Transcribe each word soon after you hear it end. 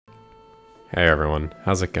Hey everyone,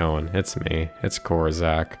 how's it going? It's me, it's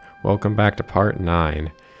Korzak. Welcome back to part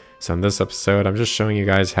 9. So in this episode, I'm just showing you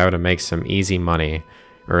guys how to make some easy money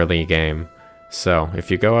early game. So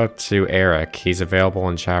if you go up to Eric, he's available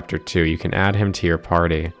in chapter 2. You can add him to your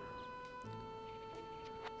party.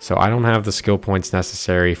 So I don't have the skill points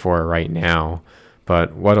necessary for it right now,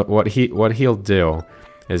 but what he'll do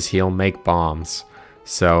is he'll make bombs.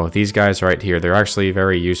 So these guys right here, they're actually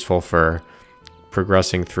very useful for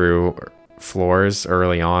progressing through floors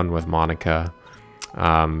early on with Monica,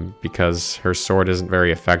 because her sword isn't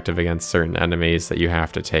very effective against certain enemies that you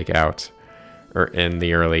have to take out in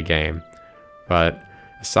the early game. But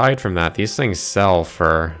aside from that, these things sell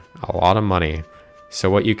for a lot of money. So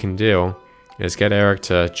what you can do is get Eric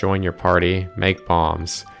to join your party, make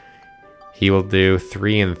bombs. He will do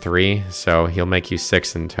 3 and 3, so he'll make you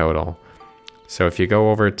 6 in total. So if you go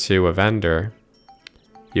over to a vendor,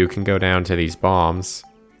 you can go down to these bombs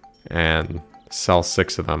and sell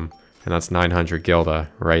 6 of them, and that's 900 Gilda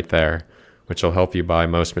right there, which will help you buy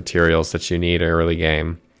most materials that you need early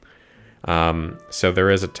game. So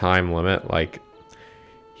there is a time limit, like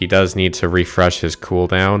he does need to refresh his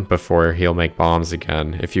cooldown before he'll make bombs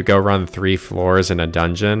again. If you go run 3 floors in a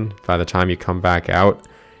dungeon, by the time you come back out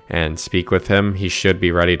and speak with him, he should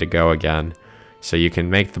be ready to go again. So you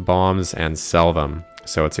can make the bombs and sell them.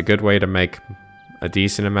 So it's a good way to make a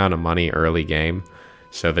decent amount of money early game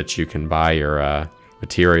so that you can buy your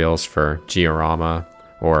materials for Giorama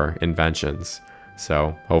or inventions.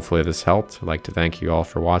 So hopefully this helped. I'd like to thank you all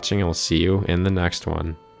for watching, and we'll see you in the next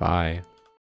one. Bye.